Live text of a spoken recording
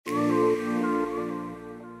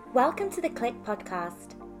Welcome to the Click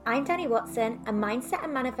podcast. I'm Danny Watson, a mindset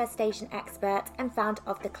and manifestation expert and founder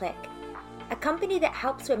of The Click, a company that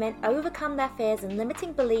helps women overcome their fears and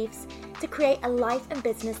limiting beliefs to create a life and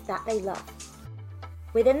business that they love.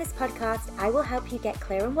 Within this podcast, I will help you get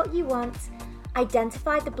clear on what you want,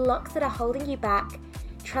 identify the blocks that are holding you back,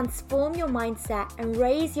 transform your mindset and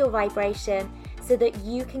raise your vibration so that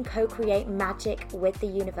you can co-create magic with the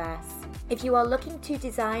universe. If you are looking to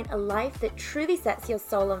design a life that truly sets your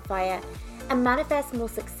soul on fire and manifest more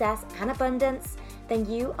success and abundance, then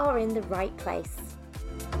you are in the right place.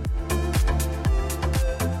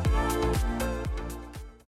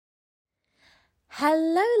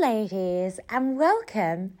 Hello ladies, and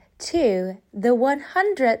welcome to the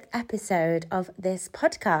 100th episode of this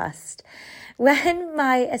podcast. When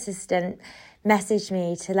my assistant messaged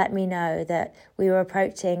me to let me know that we were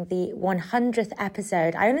approaching the 100th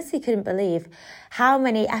episode, I honestly couldn't believe how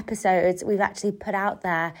many episodes we've actually put out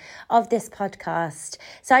there of this podcast.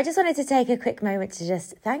 So I just wanted to take a quick moment to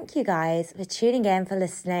just thank you guys for tuning in, for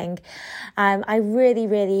listening. I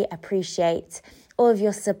really appreciate all of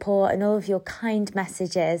your support and all of your kind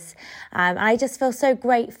messages. I just feel so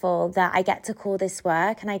grateful that I get to call this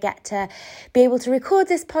work and I get to be able to record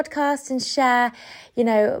this podcast and share,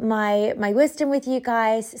 my wisdom with you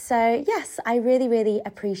guys. So yes, I really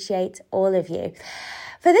appreciate all of you.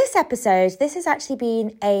 For this episode, this has actually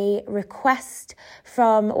been a request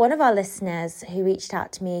from one of our listeners who reached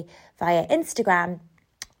out to me via Instagram,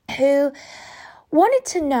 who wanted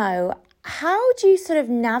to know, how do you sort of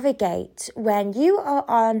navigate when you are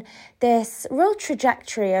on this real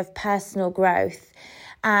trajectory of personal growth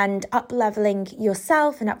and up-leveling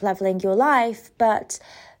yourself and up-leveling your life, but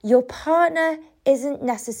your partner isn't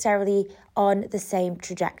necessarily on the same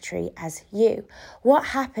trajectory as you? What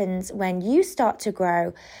happens when you start to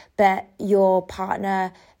grow, but your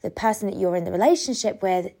partner, the person that you're in the relationship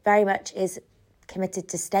with, very much is committed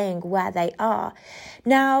to staying where they are?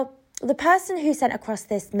 Now, the person who sent across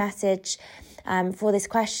this message for this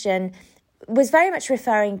question was very much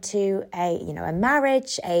referring to a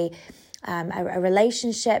marriage, a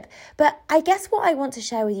relationship. But I guess what I want to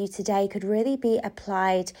share with you today could really be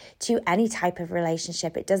applied to any type of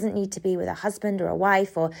relationship. It doesn't need to be with a husband or a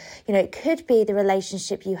wife, or, it could be the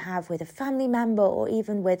relationship you have with a family member or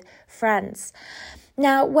even with friends.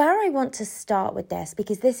 Now, where I want to start with this,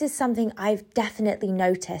 because this is something I've definitely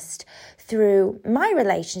noticed through my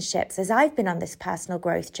relationships as I've been on this personal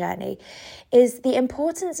growth journey, is the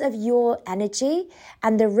importance of your energy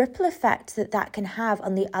and the ripple effect that can have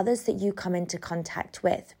on the others that you come into contact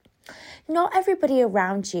with. Not everybody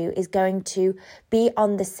around you is going to be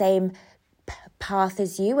on the same path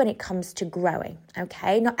as you when it comes to growing,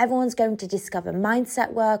 okay? Not everyone's going to discover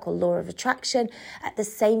mindset work or law of attraction at the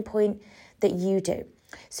same point that you do.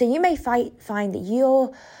 So you may find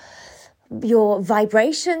that your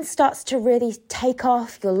vibration starts to really take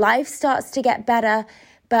off, your life starts to get better,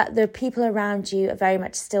 but the people around you are very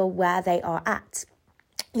much still where they are at.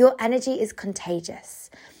 Your energy is contagious,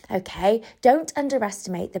 okay? Don't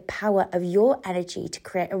underestimate the power of your energy to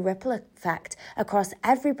create a ripple effect across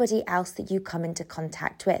everybody else that you come into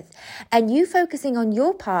contact with. And you focusing on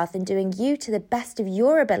your path and doing you to the best of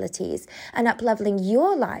your abilities and up-leveling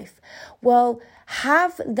your life will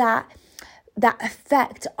have that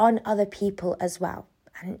effect on other people as well.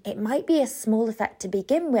 And it might be a small effect to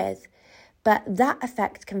begin with, but that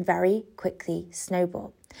effect can very quickly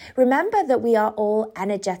snowball. Remember that we are all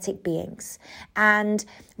energetic beings and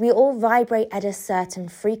we all vibrate at a certain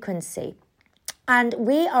frequency. And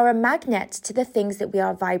we are a magnet to the things that we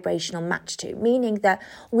are vibrational matched to, meaning that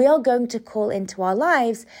we are going to call into our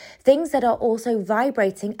lives things that are also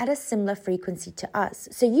vibrating at a similar frequency to us.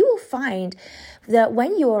 So you will find that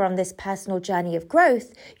when you are on this personal journey of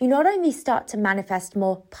growth, you not only start to manifest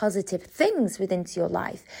more positive things within your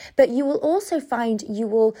life, but you will also find you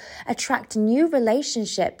will attract new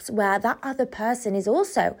relationships where that other person is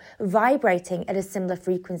also vibrating at a similar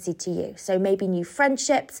frequency to you. So maybe new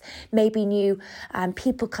friendships, maybe new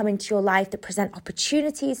people come into your life that present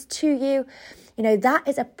opportunities to you. That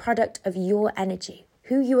is a product of your energy.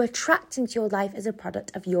 Who you attract into your life is a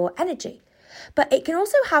product of your energy. But it can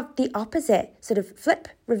also have the opposite sort of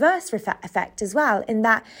reverse effect as well, in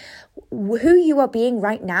that who you are being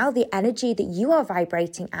right now, the energy that you are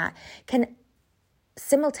vibrating at, can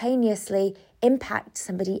simultaneously impact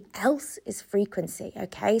somebody else's frequency,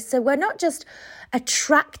 okay? So we're not just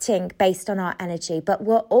attracting based on our energy, but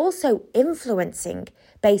we're also influencing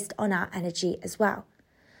based on our energy as well.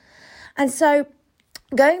 And so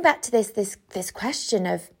going back to this question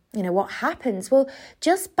of what happens? Well,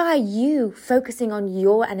 just by you focusing on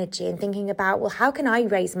your energy and thinking about, well, how can I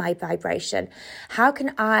raise my vibration? How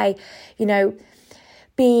can I,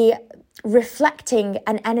 be reflecting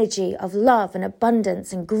an energy of love and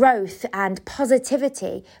abundance and growth and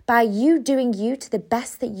positivity? By you doing you to the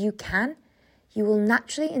best that you can, you will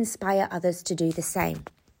naturally inspire others to do the same.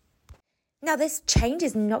 Now, this change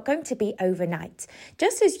is not going to be overnight.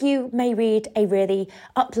 Just as you may read a really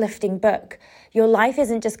uplifting book, your life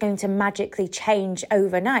isn't just going to magically change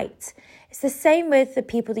overnight. It's the same with the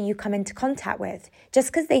people that you come into contact with. Just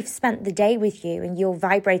because they've spent the day with you and you're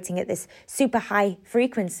vibrating at this super high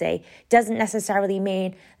frequency doesn't necessarily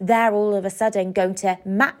mean they're all of a sudden going to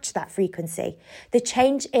match that frequency. The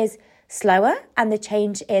change is slower and the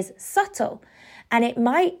change is subtle. And it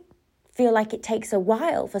might feel like it takes a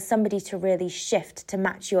while for somebody to really shift to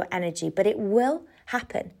match your energy, but it will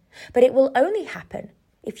happen. But it will only happen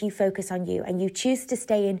if you focus on you and you choose to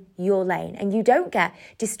stay in your lane and you don't get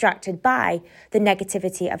distracted by the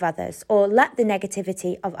negativity of others or let the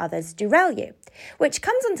negativity of others derail you. Which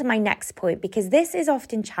comes on to my next point, because this is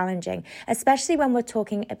often challenging, especially when we're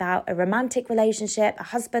talking about a romantic relationship, a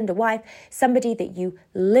husband, a wife, somebody that you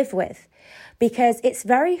live with. Because it's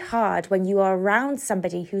very hard when you are around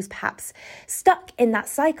somebody who's perhaps stuck in that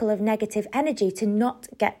cycle of negative energy to not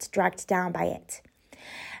get dragged down by it.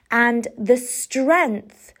 And the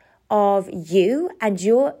strength of you and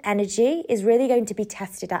your energy is really going to be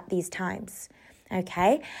tested at these times,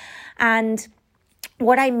 okay? And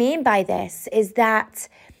what I mean by this is that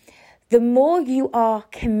the more you are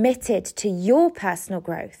committed to your personal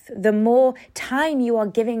growth, the more time you are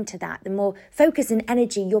giving to that, the more focus and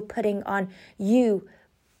energy you're putting on you,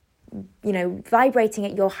 vibrating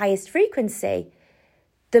at your highest frequency,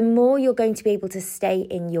 the more you're going to be able to stay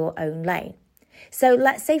in your own lane. So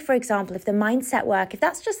let's say, for example, if the mindset work, if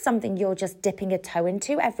that's just something you're just dipping a toe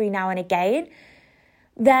into every now and again,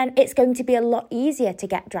 then it's going to be a lot easier to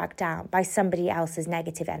get dragged down by somebody else's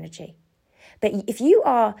negative energy. But if you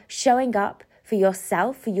are showing up for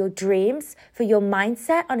yourself, for your dreams, for your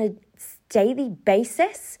mindset on a daily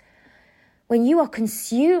basis, when you are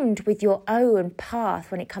consumed with your own path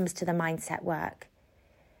when it comes to the mindset work,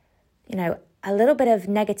 a little bit of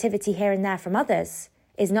negativity here and there from others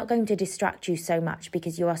is not going to distract you so much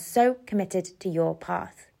because you are so committed to your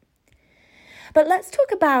path. But let's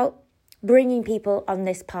talk about bringing people on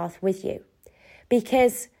this path with you.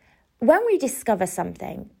 Because when we discover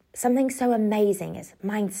something so amazing as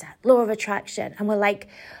mindset, law of attraction, and we're like,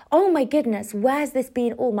 oh my goodness, where's this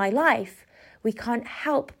been all my life? We can't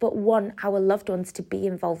help but want our loved ones to be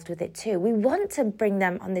involved with it too. We want to bring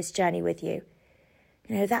them on this journey with you.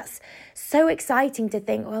 That's so exciting to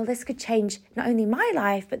think, well, this could change not only my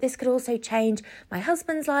life, but this could also change my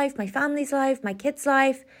husband's life, my family's life, my kids'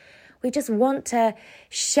 life. We just want to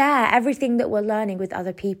share everything that we're learning with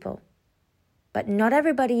other people. But not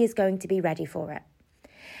everybody is going to be ready for it.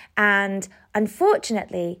 And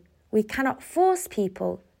unfortunately, we cannot force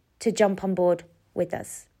people to jump on board with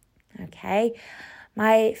us. Okay?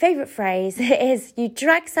 My favorite phrase is, you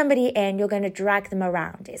drag somebody in, you're going to drag them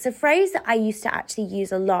around. It's a phrase that I used to actually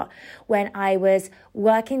use a lot when I was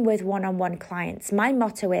working with one-on-one clients. My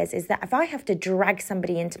motto is that if I have to drag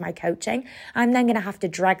somebody into my coaching, I'm then going to have to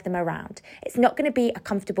drag them around. It's not going to be a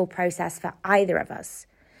comfortable process for either of us.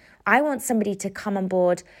 I want somebody to come on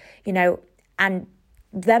board, and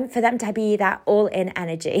for them to be that all-in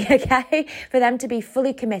energy, okay? For them to be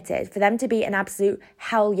fully committed, for them to be an absolute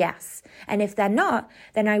hell yes. And if they're not,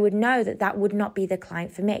 then I would know that would not be the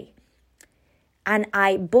client for me. And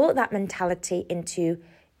I brought that mentality into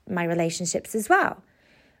my relationships as well.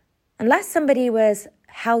 Unless somebody was,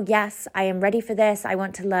 hell yes, I am ready for this, I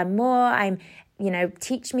want to learn more,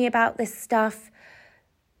 teach me about this stuff.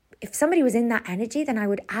 If somebody was in that energy, then I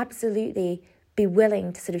would absolutely be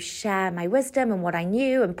willing to sort of share my wisdom and what I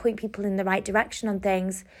knew and point people in the right direction on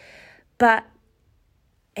things. But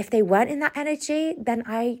if they weren't in that energy, then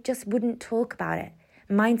I just wouldn't talk about it.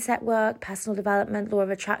 Mindset work, personal development, law of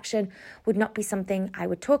attraction would not be something I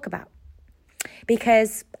would talk about.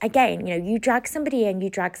 Because again, you drag somebody in,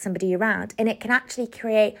 you drag somebody around, and it can actually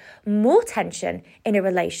create more tension in a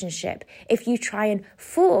relationship if you try and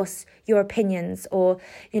force your opinions or,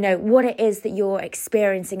 what it is that you're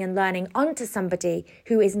experiencing and learning onto somebody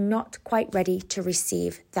who is not quite ready to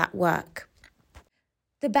receive that work.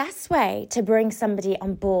 The best way to bring somebody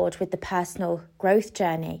on board with the personal growth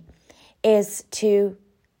journey is to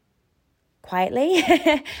quietly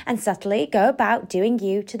and subtly go about doing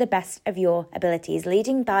you to the best of your abilities,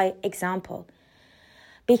 leading by example.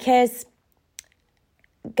 Because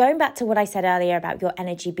going back to what I said earlier about your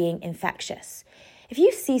energy being infectious, if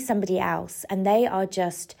you see somebody else and they are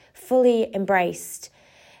just fully embraced,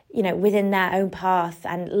 within their own path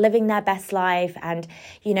and living their best life and,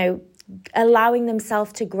 allowing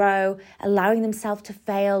themselves to grow, allowing themselves to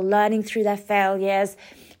fail, learning through their failures,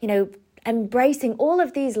 embracing all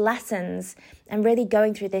of these lessons and really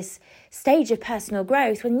going through this stage of personal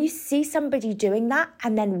growth, when you see somebody doing that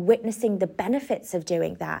and then witnessing the benefits of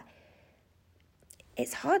doing that,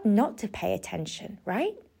 it's hard not to pay attention,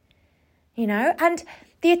 right? And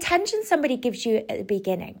the attention somebody gives you at the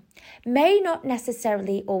beginning may not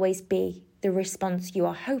necessarily always be the response you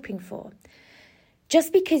are hoping for.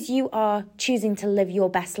 Just because you are choosing to live your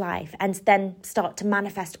best life and then start to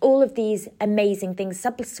manifest all of these amazing things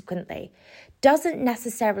subsequently doesn't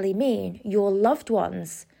necessarily mean your loved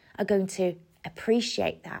ones are going to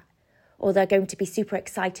appreciate that or they're going to be super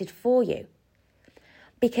excited for you.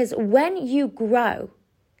 Because when you grow,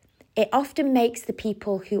 it often makes the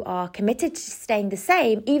people who are committed to staying the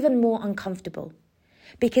same even more uncomfortable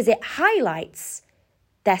because it highlights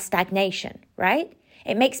their stagnation, right?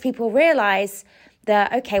 It makes people realize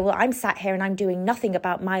that, okay, well, I'm sat here and I'm doing nothing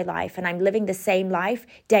about my life and I'm living the same life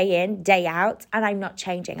day in, day out, and I'm not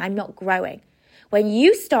changing. I'm not growing. When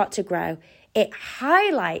you start to grow, it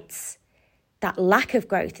highlights that lack of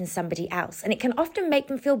growth in somebody else, and it can often make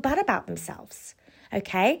them feel bad about themselves.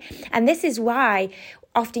 Okay. And this is why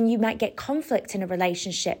often you might get conflict in a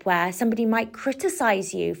relationship where somebody might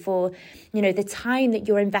criticize you for, the time that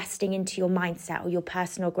you're investing into your mindset or your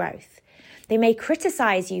personal growth. They may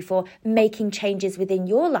criticize you for making changes within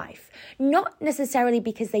your life, not necessarily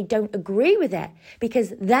because they don't agree with it,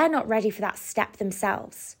 because they're not ready for that step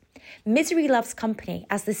themselves. Misery loves company,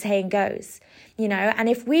 as the saying goes, and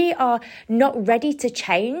if we are not ready to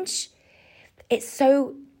change, it's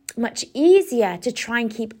so much easier to try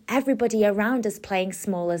and keep everybody around us playing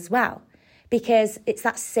small as well, because it's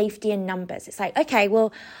that safety in numbers. It's like, okay,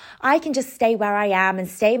 well, I can just stay where I am and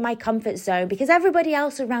stay in my comfort zone because everybody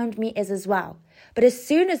else around me is as well. But as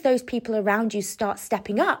soon as those people around you start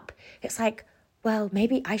stepping up, it's like, well,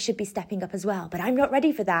 maybe I should be stepping up as well, but I'm not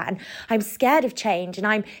ready for that. And I'm scared of change, and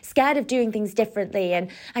I'm scared of doing things differently,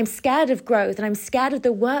 and I'm scared of growth, and I'm scared of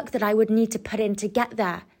the work that I would need to put in to get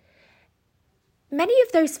there. Many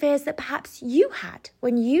of those fears that perhaps you had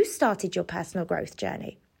when you started your personal growth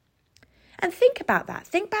journey. And think about that.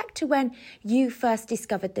 Think back to when you first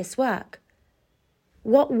discovered this work.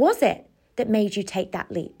 What was it that made you take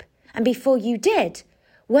that leap? And before you did,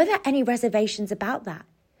 were there any reservations about that?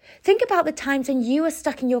 Think about the times when you were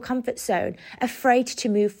stuck in your comfort zone, afraid to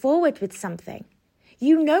move forward with something.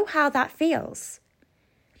 You know how that feels.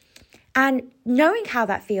 And knowing how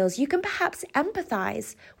that feels, you can perhaps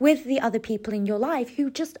empathize with the other people in your life who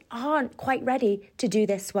just aren't quite ready to do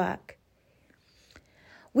this work.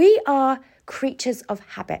 We are creatures of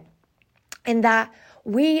habit in that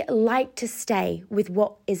we like to stay with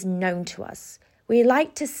what is known to us. We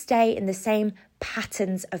like to stay in the same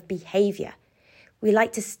patterns of behavior. We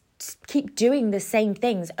like to keep doing the same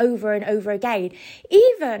things over and over again,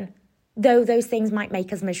 even though those things might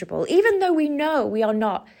make us miserable, even though we know we are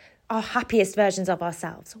not our happiest versions of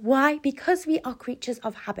ourselves. Why? Because we are creatures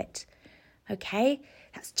of habit. Okay?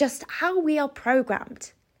 That's just how we are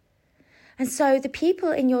programmed. And so the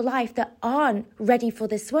people in your life that aren't ready for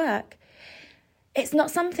this work, it's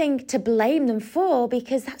not something to blame them for,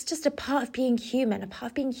 because that's just a part of being human. A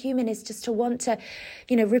part of being human is just to want to,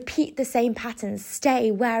 repeat the same patterns,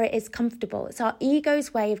 stay where it is comfortable. It's our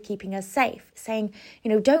ego's way of keeping us safe, saying,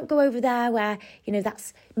 don't go over there where,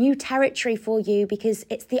 that's new territory for you because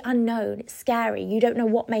it's the unknown, it's scary, you don't know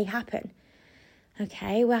what may happen.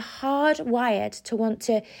 Okay, we're hardwired to want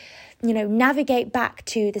to, navigate back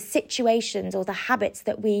to the situations or the habits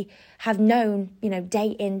that we have known,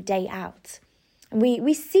 day in, day out. And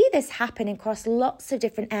we see this happen across lots of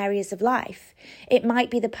different areas of life. It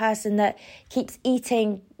might be the person that keeps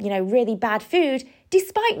eating, really bad food,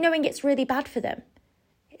 despite knowing it's really bad for them.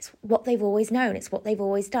 It's what they've always known. It's what they've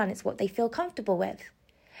always done. It's what they feel comfortable with.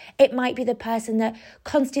 It might be the person that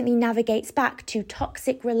constantly navigates back to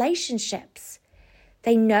toxic relationships.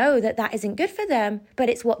 They know that that isn't good for them, but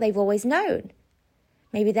it's what they've always known.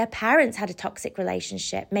 Maybe their parents had a toxic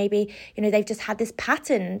relationship. Maybe, they've just had this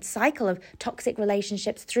pattern, cycle of toxic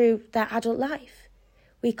relationships through their adult life.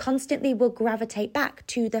 We constantly will gravitate back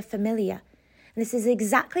to the familiar. And this is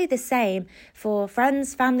exactly the same for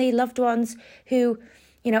friends, family, loved ones who,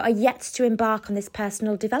 are yet to embark on this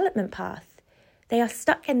personal development path. They are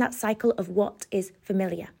stuck in that cycle of what is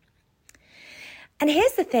familiar. And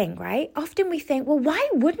here's the thing, right? Often we think, well, why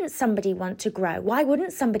wouldn't somebody want to grow? Why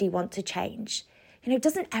wouldn't somebody want to change?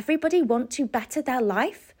 Doesn't everybody want to better their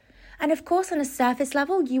life? And of course, on a surface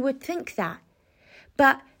level, you would think that.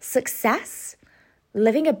 But success,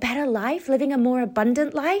 living a better life, living a more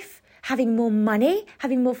abundant life, having more money,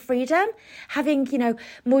 having more freedom, having,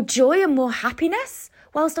 more joy and more happiness,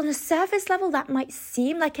 whilst on a surface level that might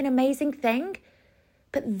seem like an amazing thing,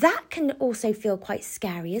 but that can also feel quite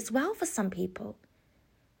scary as well for some people.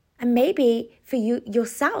 And maybe for you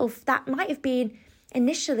yourself, that might have been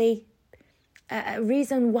initially a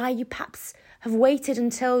reason why you perhaps have waited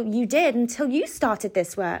until you started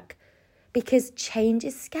this work, because change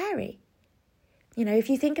is scary. If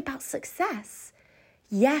you think about success,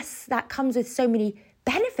 yes, that comes with so many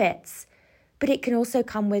benefits, but it can also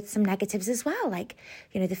come with some negatives as well, like,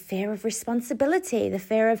 the fear of responsibility, the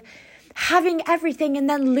fear of having everything and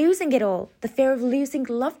then losing it all, the fear of losing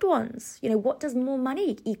loved ones. What does more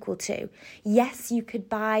money equal to? Yes, you could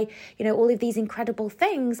buy, all of these incredible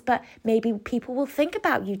things, but maybe people will think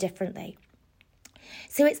about you differently.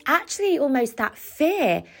 So it's actually almost that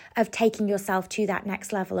fear of taking yourself to that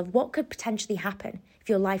next level of what could potentially happen if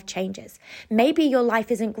your life changes. Maybe your life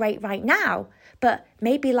isn't great right now, but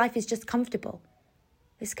maybe life is just comfortable.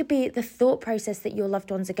 This could be the thought process that your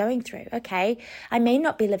loved ones are going through. Okay, I may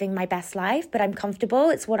not be living my best life, but I'm comfortable.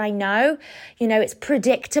 It's what I know. It's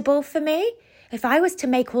predictable for me. If I was to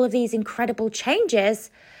make all of these incredible changes,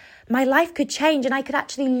 my life could change and I could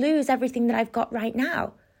actually lose everything that I've got right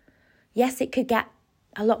now. Yes, it could get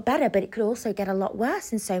a lot better, but it could also get a lot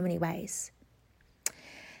worse in so many ways.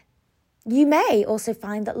 You may also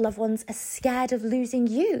find that loved ones are scared of losing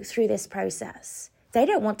you through this process. They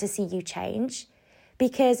don't want to see you change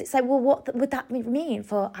because it's like, well, what would that mean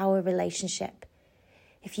for our relationship?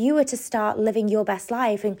 If you were to start living your best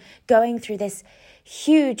life and going through this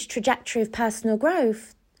huge trajectory of personal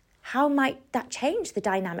growth, how might that change the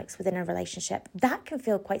dynamics within a relationship? That can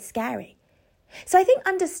feel quite scary. So I think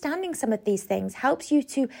understanding some of these things helps you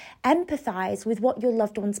to empathize with what your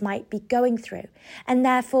loved ones might be going through, and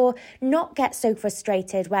therefore not get so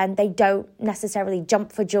frustrated when they don't necessarily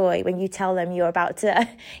jump for joy when you tell them you're about to,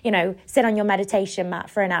 sit on your meditation mat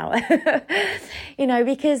for an hour,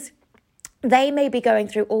 because they may be going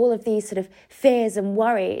through all of these sort of fears and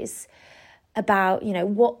worries about,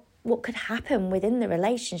 what could happen within the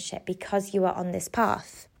relationship because you are on this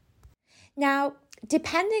path. Now,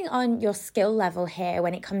 depending on your skill level here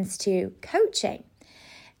when it comes to coaching,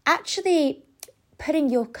 actually putting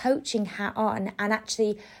your coaching hat on and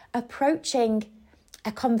actually approaching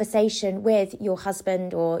a conversation with your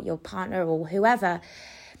husband or your partner or whoever,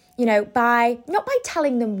 not by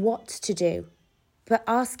telling them what to do, but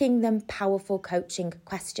asking them powerful coaching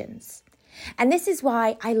questions. And this is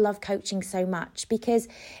why I love coaching so much, because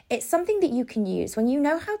it's something that you can use when you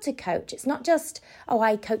know how to coach. It's not just,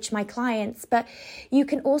 I coach my clients, but you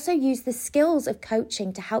can also use the skills of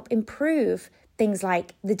coaching to help improve things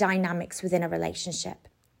like the dynamics within a relationship.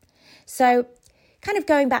 So kind of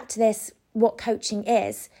going back to this, what coaching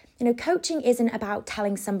is, coaching isn't about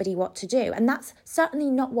telling somebody what to do. And that's certainly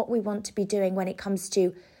not what we want to be doing when it comes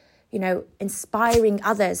to, inspiring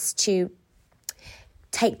others to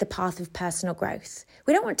take the path of personal growth.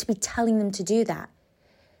 We don't want to be telling them to do that,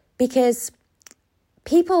 because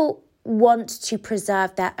people want to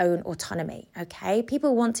preserve their own autonomy, okay?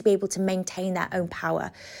 People want to be able to maintain their own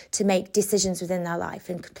power, to make decisions within their life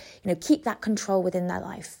and, keep that control within their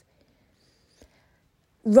life.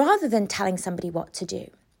 Rather than telling somebody what to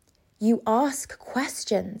do, you ask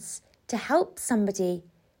questions to help somebody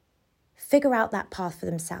figure out that path for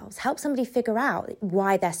themselves, help somebody figure out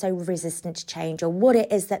why they're so resistant to change, or what it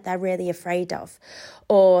is that they're really afraid of,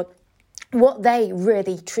 or what they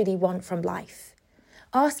really truly want from life.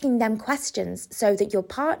 Asking them questions so that your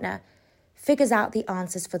partner figures out the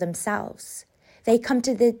answers for themselves. They come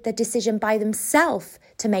to the decision by themselves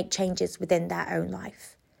to make changes within their own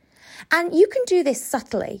life. And you can do this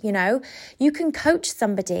subtly, you can coach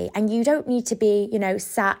somebody and you don't need to be,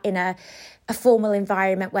 sat in a formal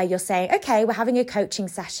environment where you're saying, okay, we're having a coaching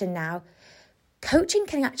session now. Coaching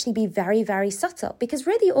can actually be very, very subtle, because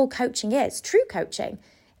really all coaching is, true coaching,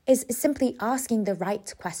 is simply asking the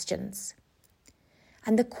right questions.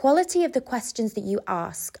 And the quality of the questions that you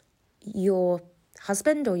ask your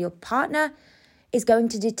husband or your partner is going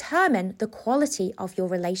to determine the quality of your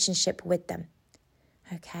relationship with them.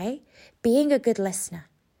 Okay? Being a good listener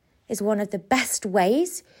is one of the best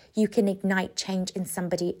ways you can ignite change in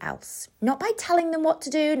somebody else. Not by telling them what to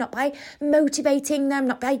do, not by motivating them,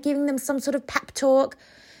 not by giving them some sort of pep talk.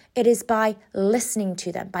 It is by listening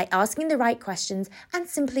to them, by asking the right questions and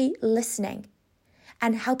simply listening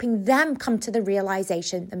and helping them come to the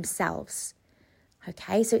realization themselves.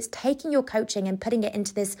 Okay, so it's taking your coaching and putting it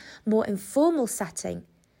into this more informal setting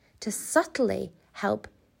to subtly help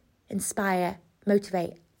inspire,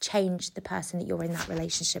 motivate, change the person that you're in that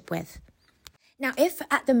relationship with. Now, if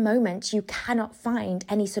at the moment you cannot find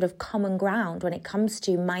any sort of common ground when it comes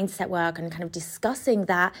to mindset work and kind of discussing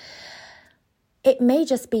that, it may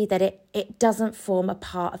just be that it doesn't form a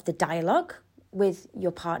part of the dialogue with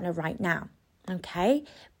your partner right now, okay?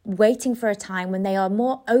 Waiting for a time when they are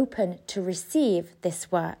more open to receive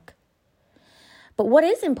this work. But what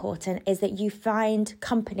is important is that you find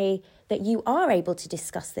company that you are able to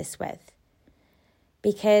discuss this with.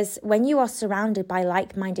 Because when you are surrounded by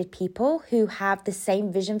like-minded people who have the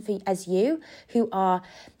same vision as you, who are,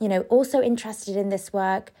 also interested in this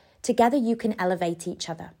work, together you can elevate each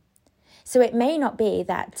other. So it may not be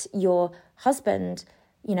that your husband,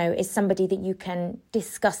 is somebody that you can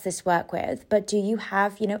discuss this work with, but do you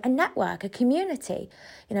have, a network, a community,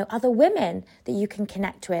 other women that you can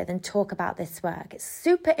connect with and talk about this work? It's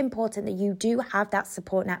super important that you do have that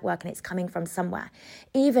support network and it's coming from somewhere,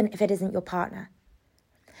 even if it isn't your partner.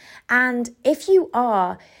 And if you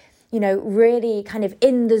are, really kind of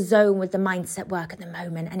in the zone with the mindset work at the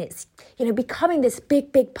moment and it's, becoming this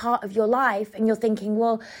big, big part of your life and you're thinking,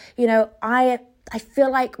 well, I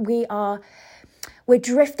feel like we're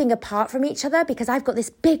drifting apart from each other because I've got this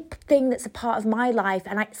big thing that's a part of my life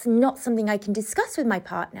and it's not something I can discuss with my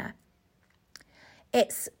partner.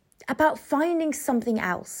 It's about finding something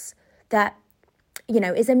else that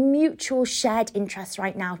is a mutual shared interest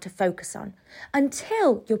right now to focus on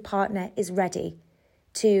until your partner is ready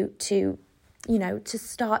to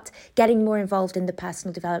start getting more involved in the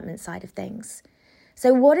personal development side of things.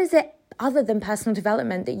 So what is it other than personal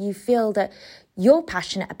development that you feel that you're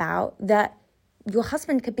passionate about that your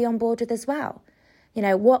husband could be on board with as well?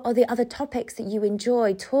 What are the other topics that you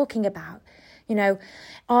enjoy talking about?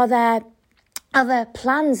 Are there other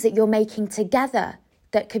plans that you're making together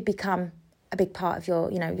that could become a big part of your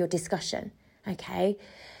discussion, okay?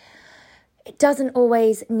 It doesn't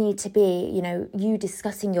always need to be, you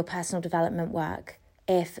discussing your personal development work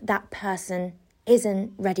if that person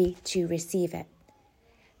isn't ready to receive it.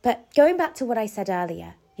 But going back to what I said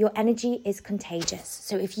earlier, your energy is contagious.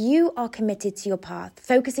 So if you are committed to your path,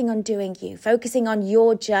 focusing on doing you, focusing on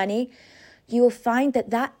your journey, you will find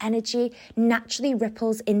that energy naturally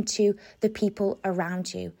ripples into the people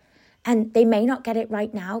around you. And they may not get it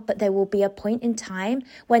right now, but there will be a point in time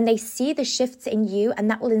when they see the shifts in you and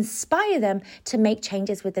that will inspire them to make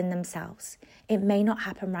changes within themselves. It may not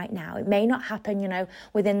happen right now. It may not happen,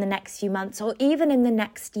 within the next few months or even in the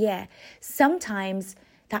next year. Sometimes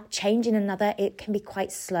that change in another, it can be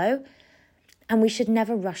quite slow and we should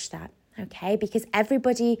never rush that, okay? Because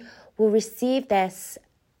everybody will receive this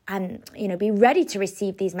and, be ready to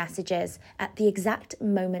receive these messages at the exact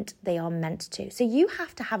moment they are meant to. So you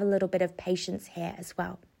have to have a little bit of patience here as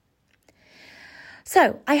well.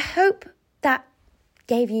 So I hope that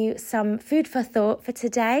gave you some food for thought for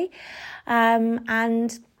today.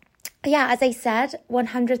 As I said,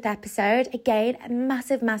 100th episode. Again, a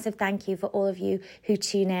massive, massive thank you for all of you who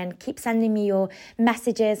tune in. Keep sending me your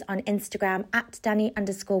messages on Instagram at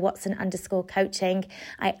Danny_Watson_coaching.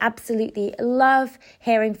 I absolutely love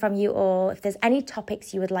hearing from you all. If there's any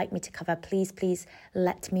topics you would like me to cover, please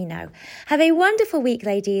let me know. Have a wonderful week,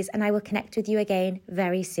 ladies, and I will connect with you again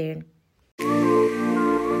very soon.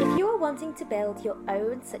 If you're wanting to build your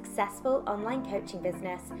own successful online coaching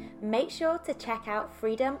business, make sure to check out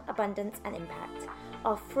Freedom, Abundance and Impact,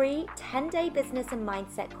 our free 10-day business and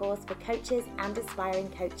mindset course for coaches and aspiring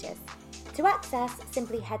coaches. To access,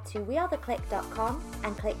 simply head to wearetheclick.com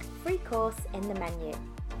and click free course in the menu.